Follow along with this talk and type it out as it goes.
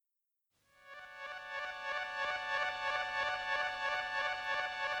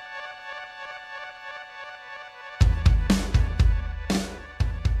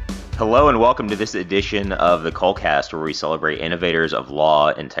Hello and welcome to this edition of the Colcast, where we celebrate innovators of law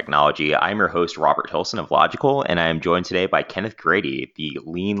and technology. I'm your host, Robert Hilson of Logical, and I am joined today by Kenneth Grady, the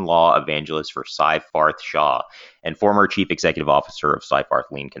lean law evangelist for Seyfarth Shaw and former chief executive officer of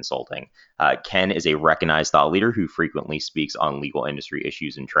Seyfarth Lean Consulting. Ken is a recognized thought leader who frequently speaks on legal industry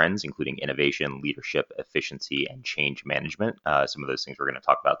issues and trends, including innovation, leadership, efficiency, and change management. Some of those things we're going to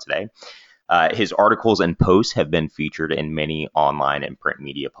talk about today. His articles and posts have been featured in many online and print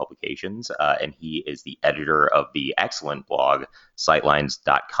media publications, and he is the editor of the excellent blog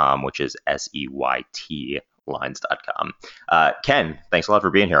Sightlines.com, which is SEYT lines.com. Ken, thanks a lot for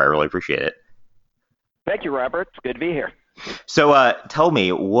being here. I really appreciate it. Thank you, Robert. It's good to be here. So tell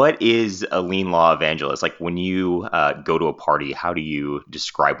me, what is a lean law evangelist? Like when you go to a party, how do you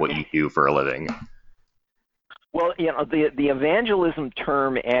describe what you do for a living? Well, the evangelism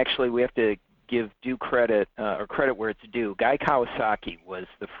term, actually, we have to give due credit, or credit where it's due. Guy Kawasaki was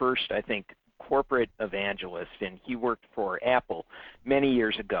the first, I think, corporate evangelist, and he worked for Apple many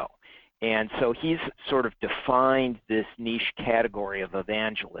years ago. And so he's sort of defined this niche category of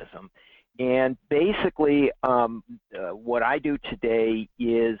evangelism. And basically, what I do today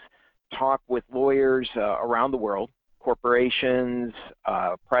is talk with lawyers around the world, corporations,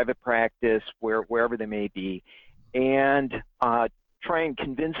 private practice, wherever they may be, and try and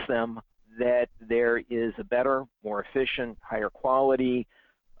convince them that there is a better, more efficient, higher quality,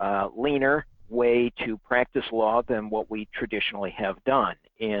 leaner way to practice law than what we traditionally have done,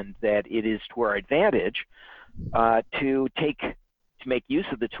 and that it is to our advantage to make use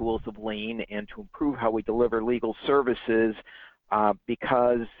of the tools of lean and to improve how we deliver legal services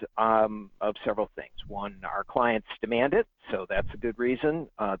because of several things. One, our clients demand it, so that's a good reason.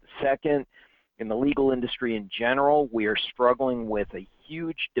 The second, in the legal industry in general, we are struggling with a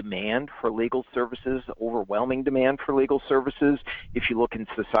huge demand for legal services, overwhelming demand for legal services if you look in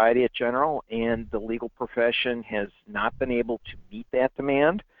society in general, and the legal profession has not been able to meet that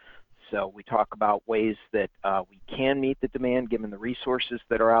demand. So we talk about ways that we can meet the demand given the resources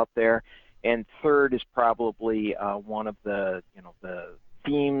that are out there. And third is probably one of the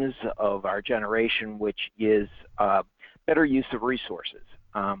themes of our generation, which is better use of resources.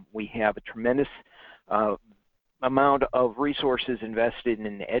 We have a tremendous amount of resources invested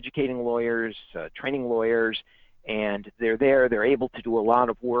in educating lawyers, training lawyers, and they're able to do a lot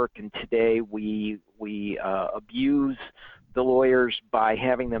of work. And today we abuse the lawyers by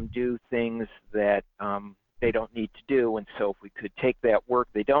having them do things that they don't need to do. And so if we could take that work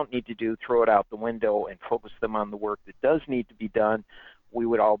they don't need to do, throw it out the window, and focus them on the work that does need to be done, we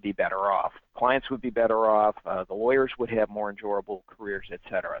would all be better off. Clients would be better off. The lawyers would have more enjoyable careers, et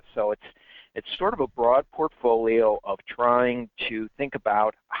cetera. So it's sort of a broad portfolio of trying to think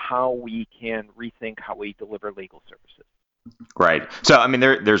about how we can rethink how we deliver legal services. Right. So, I mean,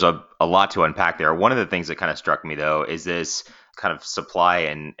 there's a lot to unpack there. One of the things that kind of struck me, though, is this kind of supply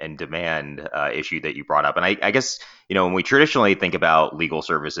and demand issue that you brought up. And I guess, when we traditionally think about legal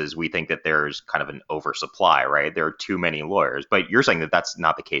services, we think that there's kind of an oversupply, right? There are too many lawyers. But you're saying that that's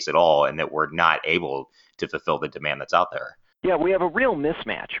not the case at all and that we're not able to fulfill the demand that's out there. Yeah, we have a real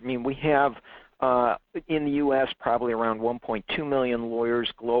mismatch. I mean, we have in the U.S. probably around 1.2 million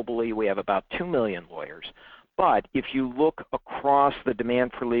lawyers. Globally, we have about 2 million lawyers. But if you look across the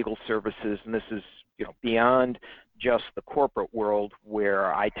demand for legal services, and this is beyond just the corporate world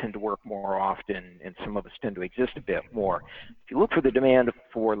where I tend to work more often and some of us tend to exist a bit more. If you look for the demand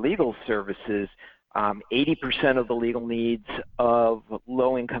for legal services, 80% of the legal needs of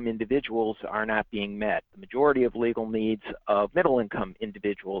low-income individuals are not being met. The majority of legal needs of middle-income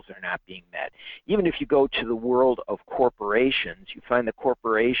individuals are not being met. Even if you go to the world of corporations, you find that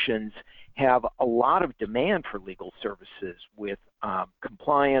corporations have a lot of demand for legal services with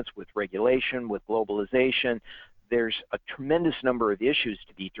compliance, with regulation, with globalization. There's a tremendous number of issues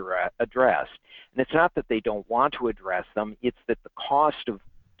to be addressed. And it's not that they don't want to address them, it's that the cost of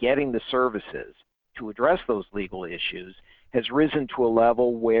getting the services to address those legal issues has risen to a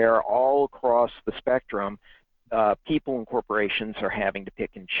level where all across the spectrum, people and corporations are having to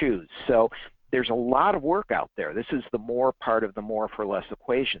pick and choose. So there's a lot of work out there. This is the more part of the more for less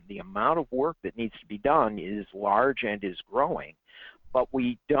equation. The amount of work that needs to be done is large and is growing, but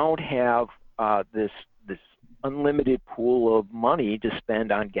we don't have this unlimited pool of money to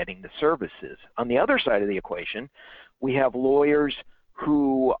spend on getting the services. On the other side of the equation, we have lawyers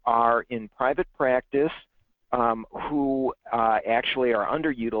who are in private practice who actually are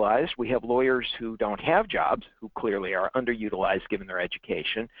underutilized. We have lawyers who don't have jobs who clearly are underutilized given their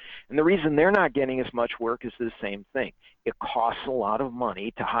education. And the reason they're not getting as much work is the same thing. It costs a lot of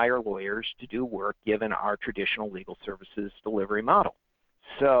money to hire lawyers to do work given our traditional legal services delivery model.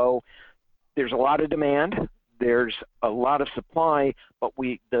 So there's a lot of demand, there's a lot of supply, but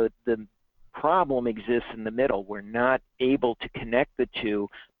the problem exists in the middle. We're not able to connect the two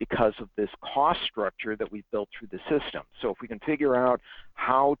because of this cost structure that we've built through the system. So if we can figure out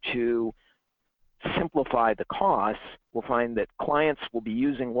how to simplify the costs, we'll find that clients will be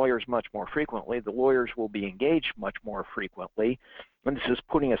using lawyers much more frequently. The lawyers will be engaged much more frequently. And this is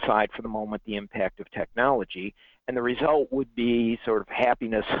putting aside for the moment the impact of technology. And the result would be sort of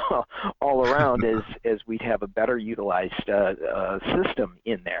happiness all around as we'd have a better utilized system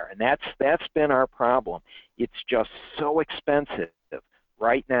in there. And that's been our problem. It's just so expensive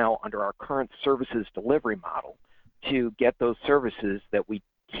right now under our current services delivery model to get those services that we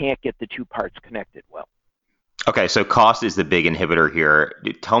can't get the two parts connected well. Okay, so cost is the big inhibitor here.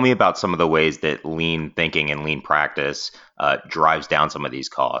 Tell me about some of the ways that lean thinking and lean practice drives down some of these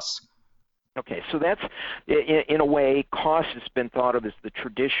costs. Okay, so that's, in a way, cost has been thought of as the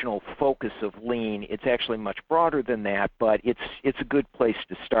traditional focus of lean. It's actually much broader than that, but it's a good place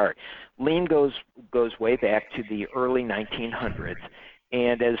to start. Lean goes way back to the early 1900s,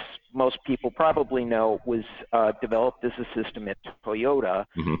 and as most people probably know, was developed as a system at Toyota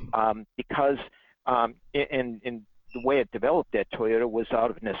because, and the way it developed at Toyota was out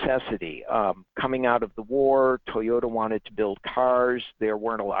of necessity. Coming out of the war, Toyota wanted to build cars. There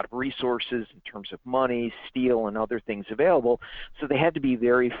weren't a lot of resources in terms of money, steel, and other things available, so they had to be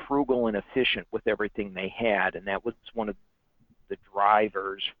very frugal and efficient with everything they had, and that was one of the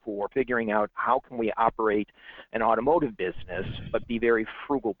drivers for figuring out how can we operate an automotive business but be very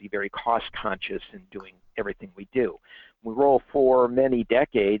frugal, be very cost conscious in doing everything we do. We roll for many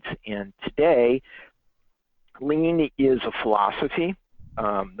decades, and today lean is a philosophy.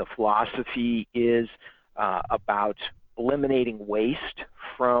 The philosophy is about eliminating waste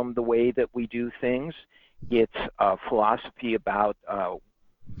from the way that we do things. It's a philosophy about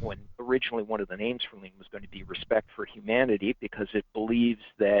when originally one of the names for lean was going to be respect for humanity, because it believes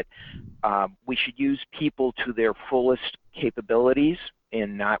that we should use people to their fullest capabilities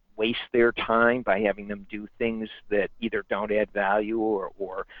and not waste their time by having them do things that either don't add value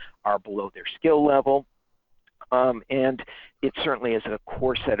or are below their skill level. And it certainly is a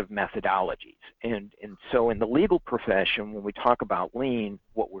core set of methodologies. And so in the legal profession, when we talk about lean,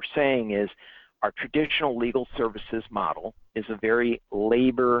 what we're saying is our traditional legal services model is a very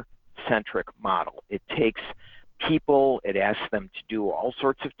labor-centric model. It takes people, it asks them to do all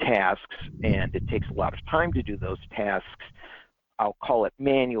sorts of tasks, and it takes a lot of time to do those tasks. I'll call it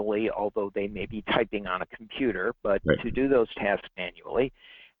manually, although they may be typing on a computer, but Right. to do those tasks manually.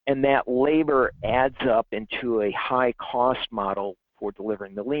 And that labor adds up into a high cost model for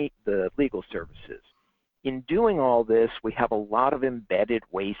delivering the legal services. In doing all this, we have a lot of embedded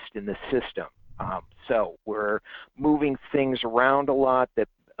waste in the system. So we're moving things around a lot that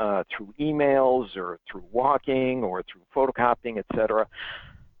through emails or through walking or through photocopying, et cetera,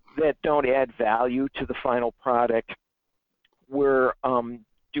 that don't add value to the final product. We're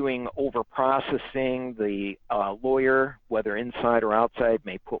doing over-processing. The lawyer, whether inside or outside,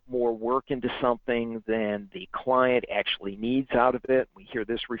 may put more work into something than the client actually needs out of it. We hear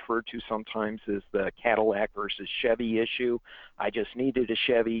this referred to sometimes as the Cadillac versus Chevy issue. I just needed a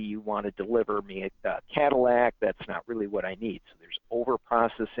Chevy. You want to deliver me a Cadillac. That's not really what I need. So there's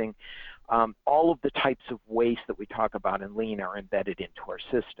over-processing. All of the types of waste that we talk about in lean are embedded into our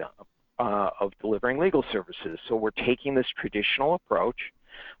system of delivering legal services. So we're taking this traditional approach.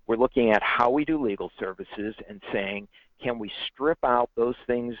 We're looking at how we do legal services and saying, can we strip out those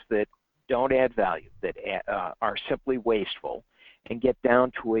things that don't add value, that are simply wasteful, and get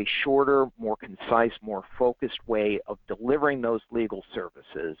down to a shorter, more concise, more focused way of delivering those legal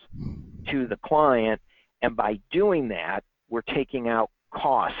services to the client. And by doing that, we're taking out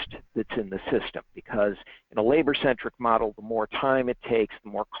cost that's in the system, because in a labor-centric model, the more time it takes, the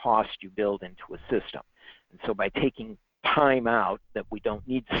more cost you build into a system. And so by taking time out that we don't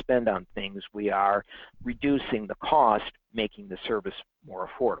need to spend on things, we are reducing the cost, making the service more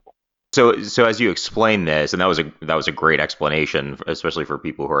affordable. So as you explain this, and that was a great explanation, especially for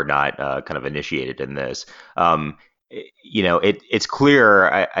people who are not kind of initiated in this. It's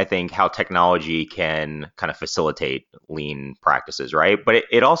clear, I think, how technology can kind of facilitate lean practices, right? But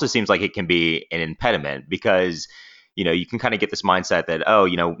it also seems like it can be an impediment, because you can kind of get this mindset that,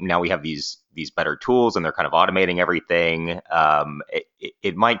 now we have these better tools and they're kind of automating everything.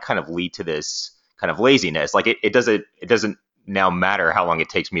 It might kind of lead to this kind of laziness. Like it doesn't now matter how long it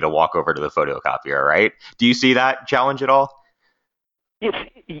takes me to walk over to the photocopier, right? Do you see that challenge at all?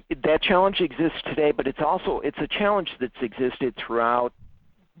 That challenge exists today, but it's a challenge that's existed throughout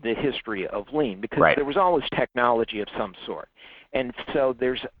the history of lean, because Right. there was always technology of some sort. And so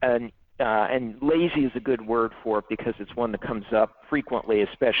there's and lazy is a good word for it because it's one that comes up frequently,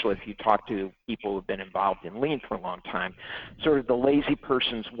 especially if you talk to people who've been involved in lean for a long time. Sort of the lazy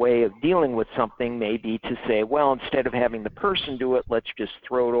person's way of dealing with something may be to say, well, instead of having the person do it, let's just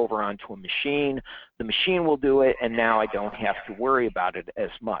throw it over onto a machine. The machine will do it, and now I don't have to worry about it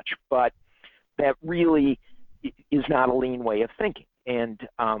as much. But that really is not a lean way of thinking. And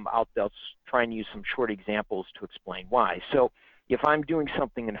I'll try and use some short examples to explain why. So if I'm doing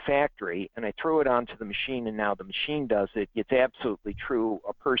something in a factory and I throw it onto the machine and now the machine does it, it's absolutely true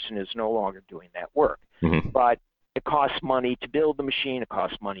a person is no longer doing that work. Mm-hmm. But it costs money to build the machine, it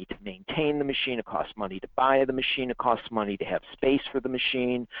costs money to maintain the machine, it costs money to buy the machine, it costs money to have space for the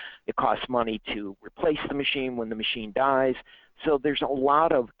machine, it costs money to replace the machine when the machine dies. So there's a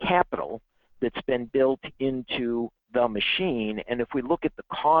lot of capital that's been built into the machine, and if we look at the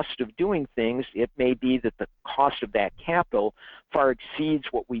cost of doing things, it may be that the cost of that capital far exceeds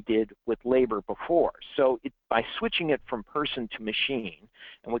what we did with labor before. So by switching it from person to machine,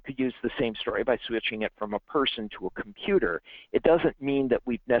 and we could use the same story by switching it from a person to a computer, it doesn't mean that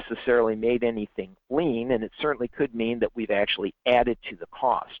we've necessarily made anything lean, and it certainly could mean that we've actually added to the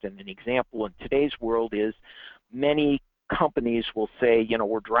cost. And an example in today's world is many companies will say, you know,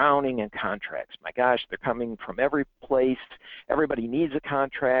 we're drowning in contracts. My gosh, they're coming from every place. Everybody needs a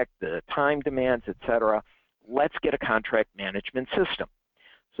contract, the time demands, et cetera. Let's get a contract management system.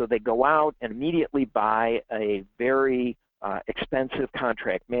 So they go out and immediately buy a very expensive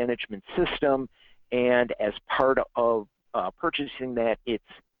contract management system, and as part of purchasing that, it's,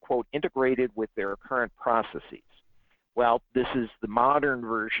 quote, integrated with their current processes. Well, this is the modern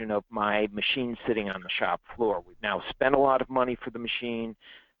version of my machine sitting on the shop floor. We've now spent a lot of money for the machine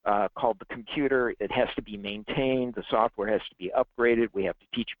called the computer. It has to be maintained. The software has to be upgraded. We have to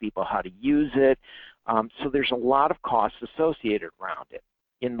teach people how to use it. So there's a lot of costs associated around it.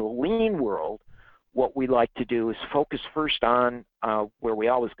 In the lean world, what we like to do is focus first on where we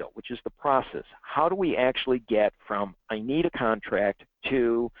always go, which is the process. How do we actually get from I need a contract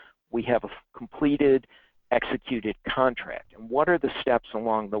to we have a completed executed contract, and what are the steps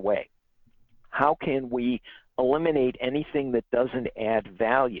along the way? How can we eliminate anything that doesn't add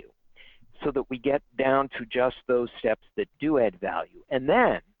value so that we get down to just those steps that do add value? And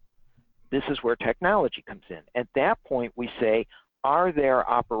then this is where technology comes in. At that point, we say, are there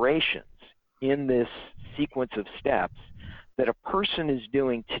operations in this sequence of steps that a person is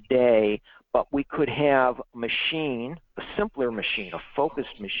doing today, but we could have a machine, a simpler machine, a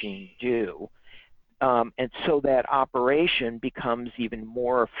focused machine do, and so that operation becomes even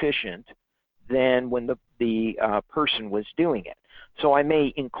more efficient than when the person was doing it. So I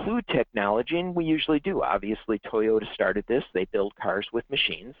may include technology, and we usually do. Obviously, Toyota started this. They build cars with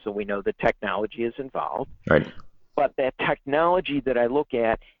machines, so we know that technology is involved. Right. But that technology that I look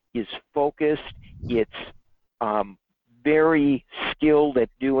at is focused. It's very skilled at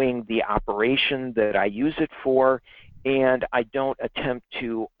doing the operation that I use it for, and I don't attempt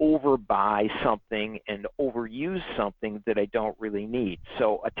to overbuy something and overuse something that I don't really need.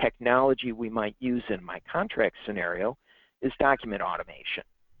 So a technology we might use in my contract scenario is document automation.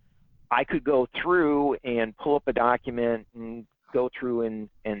 I could go through and pull up a document and go through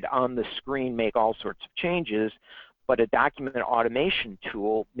and on the screen make all sorts of changes, but a document automation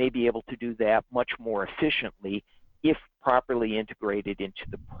tool may be able to do that much more efficiently if properly integrated into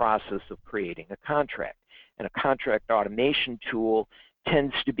the process of creating a contract. And a contract automation tool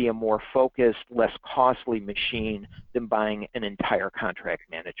tends to be a more focused, less costly machine than buying an entire contract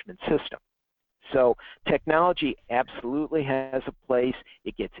management system. So technology absolutely has a place.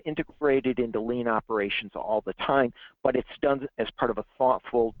 It gets integrated into lean operations all the time, but it's done as part of a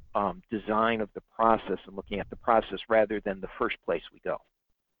thoughtful design of the process and looking at the process rather than the first place we go.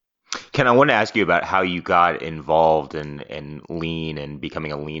 Ken, I want to ask you about how you got involved in lean and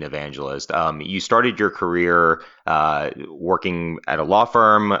becoming a lean evangelist. You started your career working at a law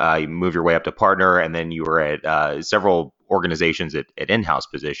firm. You moved your way up to partner, and then you were at several organizations at in-house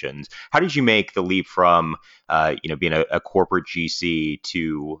positions. How did you make the leap from being a corporate GC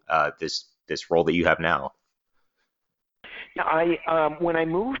to this role that you have now? Yeah, when I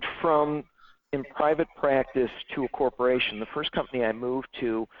moved from in private practice to a corporation, the first company I moved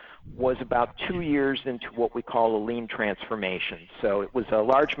to was about 2 years into what we call a lean transformation. So it was a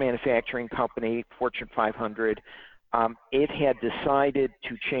large manufacturing company, Fortune 500. It had decided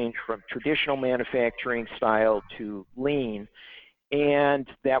to change from traditional manufacturing style to lean, and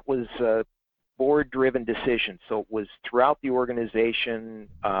that was a board-driven decision. So it was throughout the organization,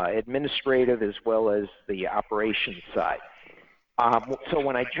 administrative as well as the operations side. So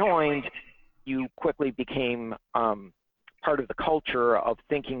when I joined, you quickly became part of the culture of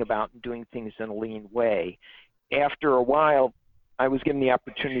thinking about and doing things in a lean way. After a while, I was given the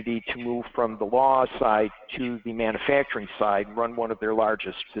opportunity to move from the law side to the manufacturing side and run one of their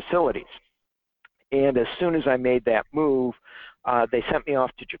largest facilities. And as soon as I made that move, they sent me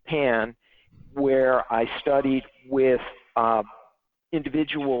off to Japan, where I studied with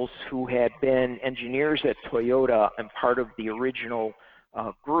individuals who had been engineers at Toyota and part of the original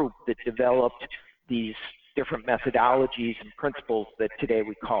group that developed these different methodologies and principles that today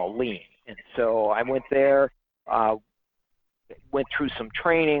we call lean. And so I went there, went through some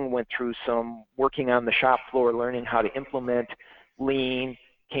training, went through some working on the shop floor, learning how to implement lean,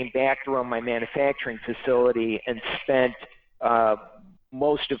 came back to run my manufacturing facility, and spent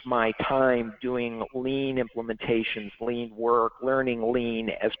most of my time doing lean implementations, lean work, learning lean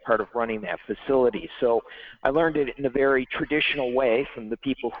as part of running that facility. So I learned it in a very traditional way from the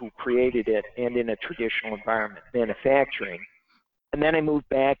people who created it and in a traditional environment, manufacturing. And then I moved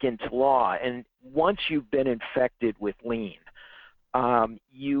back into law. And once you've been infected with lean,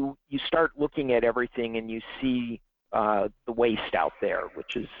 you start looking at everything and you see the waste out there,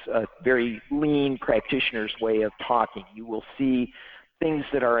 which is a very lean practitioner's way of talking. You will see things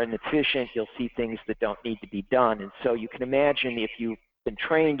that are inefficient, you'll see things that don't need to be done. And so you can imagine if you've been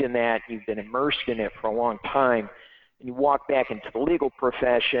trained in that, you've been immersed in it for a long time, and you walk back into the legal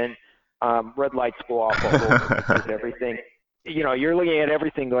profession, red lights go off all over because everything, you're looking at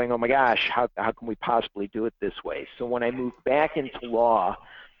everything going, oh my gosh, how can we possibly do it this way? So when I moved back into law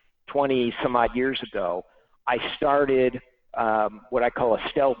 20 some odd years ago, I started what I call a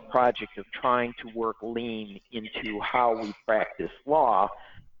stealth project of trying to work lean into how we practice law.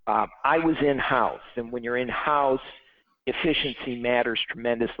 I was in-house, and when you're in-house, efficiency matters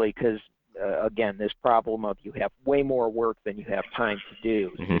tremendously because, again, this problem of you have way more work than you have time to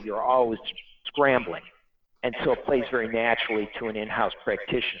do, so you're always scrambling. And so it plays very naturally to an in-house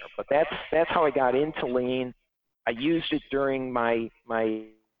practitioner. But that's how I got into lean. I used it during my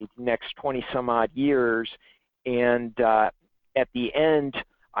next 20 some odd years, and at the end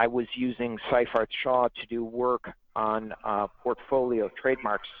I was using Seyfarth Shaw to do work on a portfolio of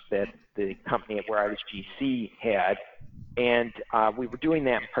trademarks that the company where I was GC had, and we were doing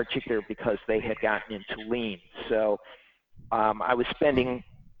that in particular because they had gotten into lean. So I was spending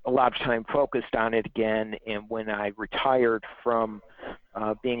a lot of time focused on it again, and when I retired from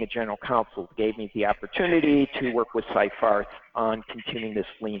being a general counsel, it gave me the opportunity to work with Seyfarth on continuing this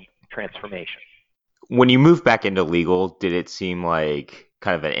lean transformation. When you moved back into legal, did it seem like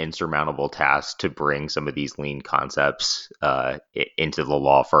kind of an insurmountable task to bring some of these lean concepts into the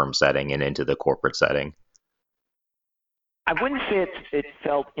law firm setting and into the corporate setting? I wouldn't say it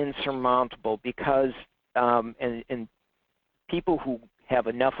felt insurmountable because, and people who have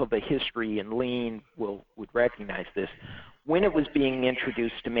enough of a history in lean would recognize this. When it was being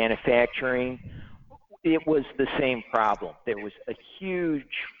introduced to manufacturing, it was the same problem. There was a huge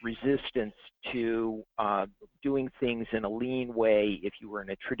resistance to doing things in a lean way if you were in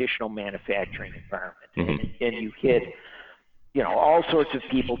a traditional manufacturing environment. And you hit all sorts of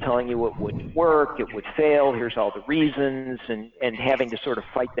people telling you it wouldn't work, it would fail, here's all the reasons, and having to sort of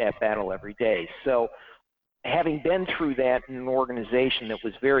fight that battle every day. So having been through that in an organization that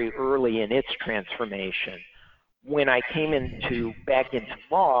was very early in its transformation, when I came back into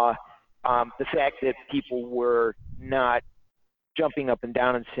law, the fact that people were not jumping up and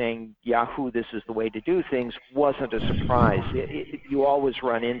down and saying, Yahoo, this is the way to do things, wasn't a surprise. You always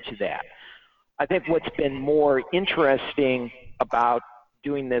run into that. I think what's been more interesting about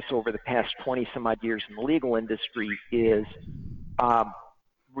doing this over the past 20 some odd years in the legal industry is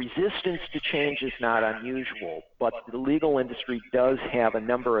resistance to change is not unusual, but the legal industry does have a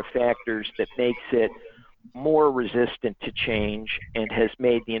number of factors that makes it more resistant to change and has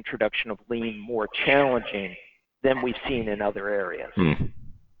made the introduction of lean more challenging than we've seen in other areas.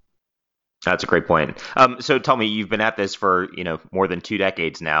 That's a great point. So tell me, you've been at this for more than 2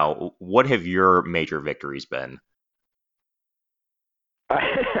 decades now. What have your major victories been?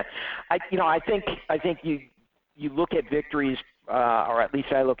 I think you look at victories, or at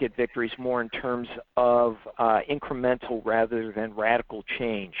least I look at victories more in terms of incremental rather than radical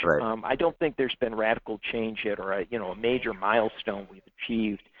change. Right. I don't think there's been radical change yet, or a major milestone we've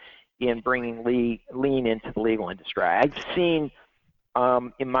achieved in bringing lean into the legal industry. I've seen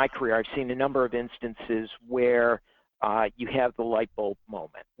in my career, I've seen a number of instances where you have the light bulb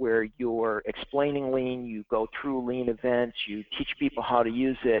moment, where you're explaining lean, you go through lean events, you teach people how to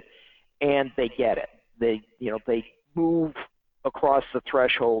use it, and they get it. They move across the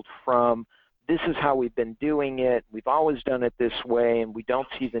threshold from this is how we've been doing it, we've always done it this way, and we don't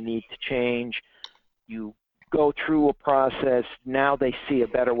see the need to change. You go through a process. Now they see a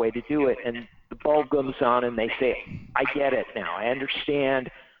better way to do it, and the bulb goes on, and they say, I get it now. I understand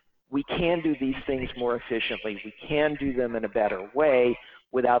we can do these things more efficiently. We can do them in a better way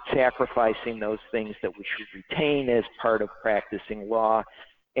without sacrificing those things that we should retain as part of practicing law,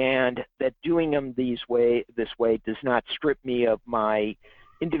 and that doing them this way does not strip me of my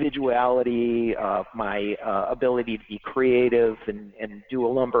individuality, of my ability to be creative and do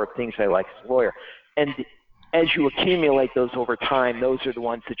a number of things I like as a lawyer. And as you accumulate those over time, those are the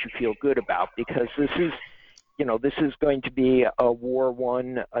ones that you feel good about, because this is going to be a war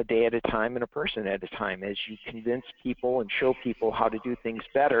won a day at a time and a person at a time. As you convince people and show people how to do things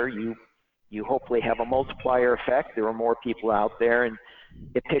better, you hopefully have a multiplier effect. There are more people out there, and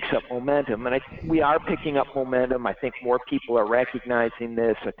it picks up momentum. And we are picking up momentum. I think more people are recognizing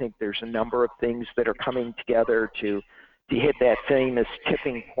this. I think there's a number of things that are coming together to hit that famous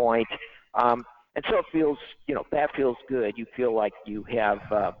tipping point. And so it feels, that feels good. You feel like you've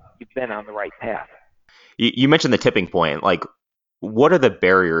been on the right path. You mentioned the tipping point. Like, what are the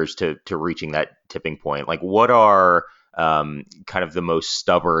barriers to reaching that tipping point? Like, what are kind of the most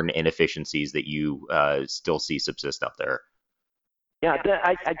stubborn inefficiencies that you still see subsist out there? Yeah,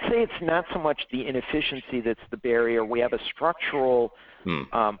 I'd say it's not so much the inefficiency that's the barrier. We have a structural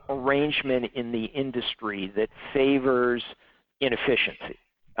arrangement in the industry that favors inefficiency.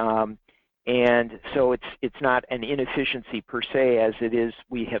 And so it's not an inefficiency per se, as it is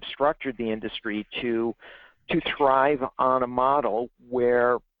we have structured the industry to thrive on a model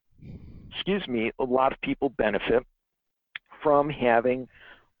where, a lot of people benefit from having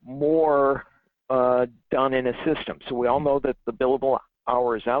more done in a system. So we all know that the billable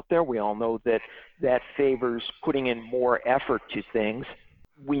hour is out there. We all know that favors putting in more effort to things.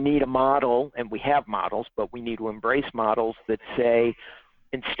 We need a model, and we have models, but we need to embrace models that say,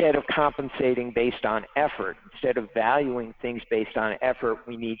 instead of compensating based on effort, instead of valuing things based on effort,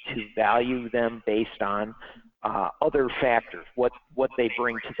 we need to value them based on other factors, what they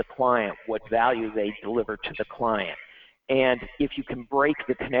bring to the client, what value they deliver to the client. And if you can break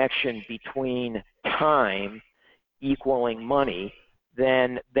the connection between time equaling money,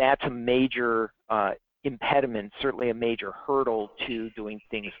 then that's a major impediment, certainly a major hurdle to doing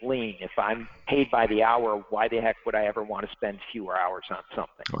things lean. If I'm paid by the hour, why the heck would I ever want to spend fewer hours on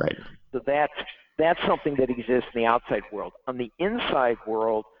something? Right. So that's something that exists in the outside world. On the inside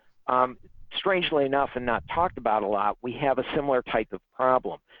world, strangely enough, and not talked about a lot, we have a similar type of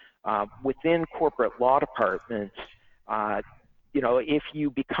problem. Within corporate law departments, if you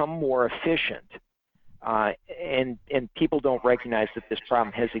become more efficient, and people don't recognize that this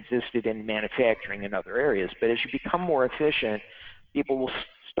problem has existed in manufacturing and other areas, but as you become more efficient, people will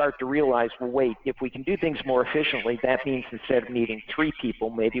start to realize, well, wait, if we can do things more efficiently, that means instead of needing 3 people,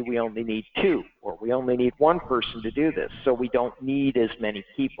 maybe we only need 2, or we only need 1 person to do this, so we don't need as many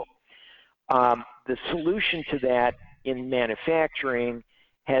people. The solution to that in manufacturing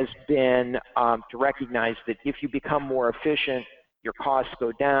has been to recognize that if you become more efficient, your costs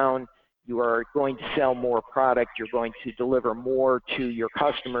go down, you are going to sell more product, you're going to deliver more to your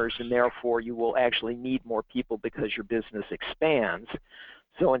customers, and therefore you will actually need more people because your business expands.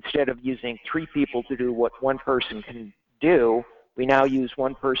 So instead of using 3 people to do what 1 person can do, we now use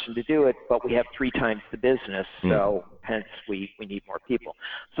 1 person to do it, but we have 3 times the business, so hence we need more people.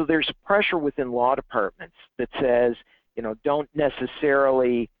 So there's a pressure within law departments that says, don't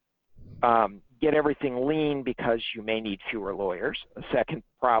necessarily get everything lean because you may need fewer lawyers. A second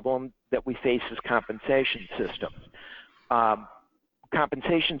problem that we face is compensation systems.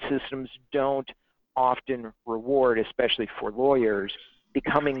 Compensation systems don't often reward, especially for lawyers,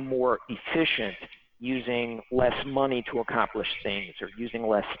 becoming more efficient using less money to accomplish things or using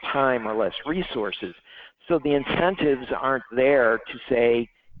less time or less resources. So the incentives aren't there to say,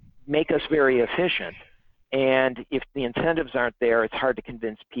 make us very efficient. And if the incentives aren't there, it's hard to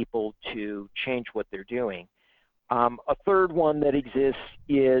convince people to change what they're doing. A third one that exists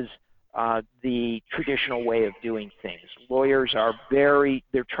is the traditional way of doing things. Lawyers are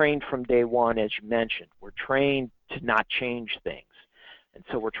they're trained from day one, as you mentioned. We're trained to not change things. And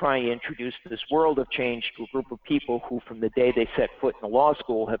so we're trying to introduce this world of change to a group of people who, from the day they set foot in the law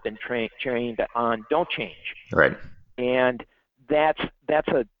school, have been trained on don't change. Right. And that's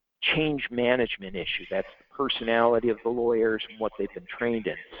a change management issue. That's the personality of the lawyers and what they've been trained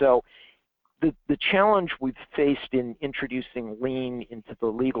in. So the challenge we've faced in introducing lean into the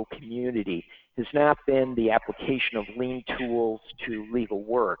legal community has not been the application of lean tools to legal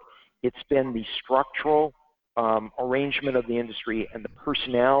work. It's been the structural arrangement of the industry and the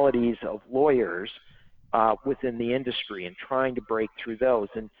personalities of lawyers within the industry and trying to break through those.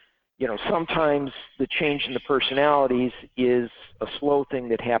 And sometimes the change in the personalities is a slow thing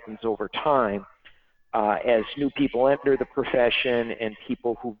that happens over time as new people enter the profession and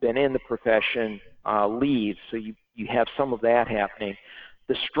people who've been in the profession leave. So you have some of that happening.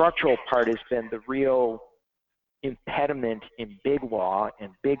 The structural part has been the real impediment in big law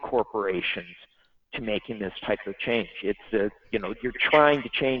and big corporations to making this type of change. It's you're trying to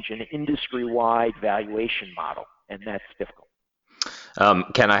change an industry-wide valuation model, and that's difficult.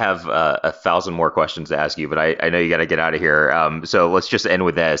 Ken, I have 1,000 more questions to ask you, but I know you got to get out of here. So let's just end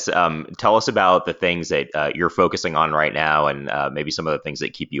with this. Tell us about the things that you're focusing on right now, and maybe some of the things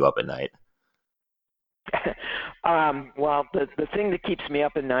that keep you up at night. Well, the thing that keeps me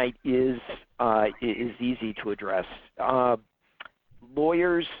up at night is easy to address.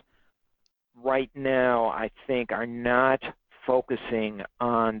 Lawyers right now, I think, are not focusing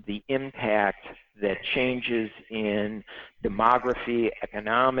on the impact that changes in demography,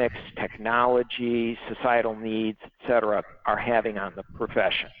 economics, technology, societal needs, et cetera, are having on the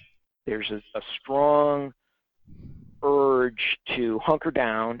profession. There's a strong urge to hunker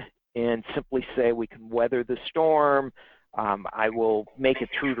down and simply say we can weather the storm. I will make it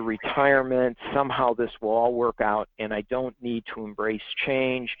through to retirement. Somehow this will all work out, and I don't need to embrace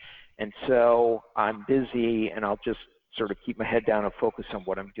change. And so I'm busy, and I'll just sort of keep my head down and focus on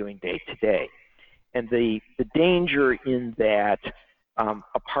what I'm doing day to day. And the danger in that,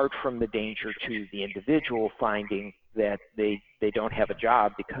 apart from the danger to the individual finding that they don't have a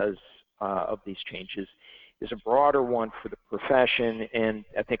job because of these changes, is a broader one for the profession, and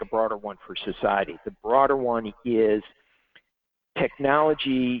I think a broader one for society. The broader one is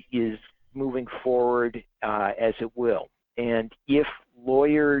technology is moving forward as it will. And if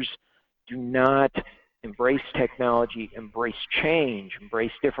lawyers do not embrace technology, embrace change,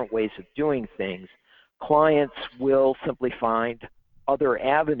 embrace different ways of doing things, clients will simply find other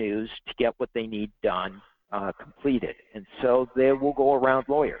avenues to get what they need done completed. And so they will go around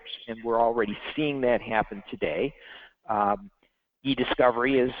lawyers. And we're already seeing that happen today.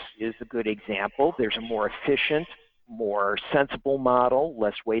 E-discovery is a good example. There's a more efficient, more sensible model,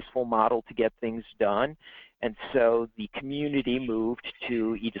 less wasteful model to get things done. And so the community moved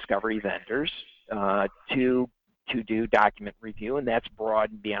to e-discovery vendors to do document review, and that's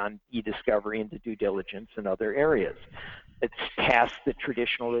broadened beyond e-discovery into due diligence and other areas. It's tasks that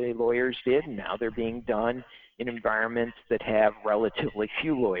traditionally lawyers did, and now they're being done in environments that have relatively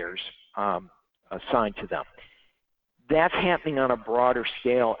few lawyers assigned to them. That's happening on a broader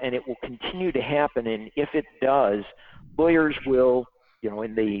scale, and it will continue to happen. And if it does, lawyers will,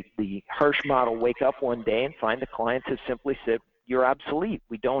 in the harsh model, wake up one day and find the clients have simply said, you're obsolete.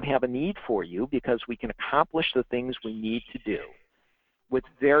 We don't have a need for you because we can accomplish the things we need to do with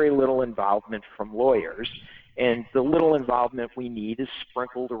very little involvement from lawyers. And the little involvement we need is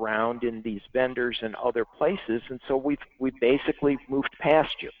sprinkled around in these vendors and other places. And so we've basically moved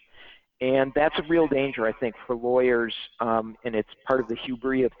past you. And that's a real danger, I think, for lawyers. And it's part of the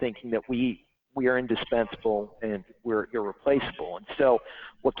hubris of thinking that we are indispensable and we're irreplaceable. And so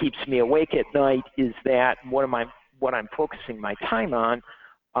what keeps me awake at night is that what I'm focusing my time on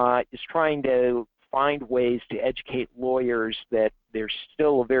is trying to find ways to educate lawyers that there's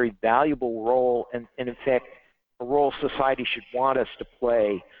still a very valuable role, and in fact, a role society should want us to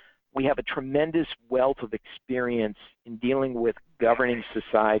play. We have a tremendous wealth of experience in dealing with governing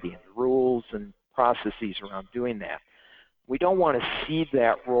society and rules and processes around doing that. We don't want to cede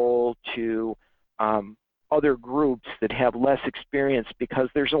that role to other groups that have less experience, because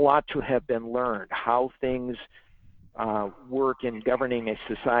there's a lot to have been learned. How things work in governing a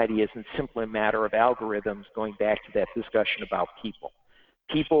society isn't simply a matter of algorithms, going back to that discussion about people.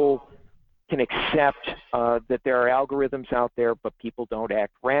 People can accept that there are algorithms out there, but people don't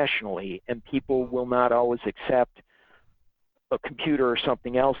act rationally, and people will not always accept a computer or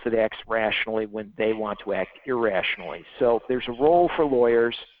something else that acts rationally when they want to act irrationally. So there's a role for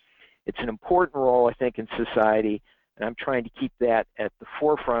lawyers. It's an important role, I think, in society, and I'm trying to keep that at the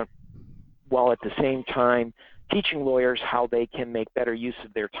forefront, while at the same time teaching lawyers how they can make better use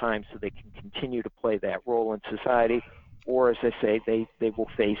of their time so they can continue to play that role in society, or, as I say, they will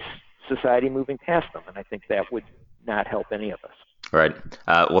face society moving past them, and I think that would not help any of us. Right.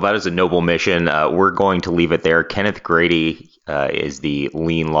 Well, that is a noble mission. We're going to leave it there. Kenneth Grady is the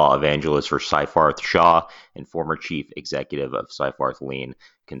lien law evangelist for Seyfarth Shaw and former chief executive of Seyfarth Lien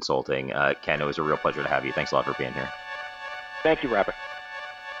Consulting. Ken, it was a real pleasure to have you. Thanks a lot for being here. Thank you, Robert.